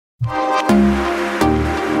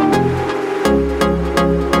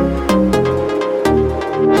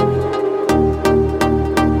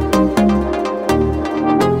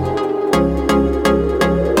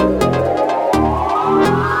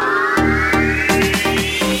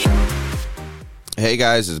Hey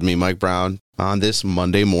guys, it's me, Mike Brown, on this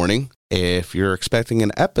Monday morning. If you're expecting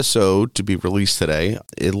an episode to be released today,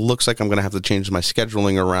 it looks like I'm going to have to change my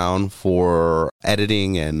scheduling around for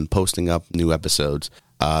editing and posting up new episodes.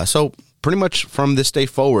 So pretty much from this day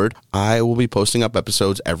forward, I will be posting up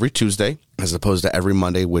episodes every Tuesday as opposed to every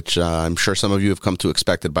Monday, which I'm sure some of you have come to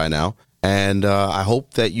expect it by now. And I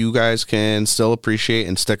hope that you guys can still appreciate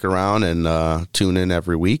and stick around and tune in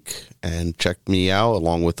every week and check me out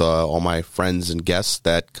along with all my friends and guests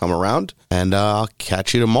that come around. And I'll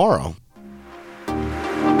catch you tomorrow.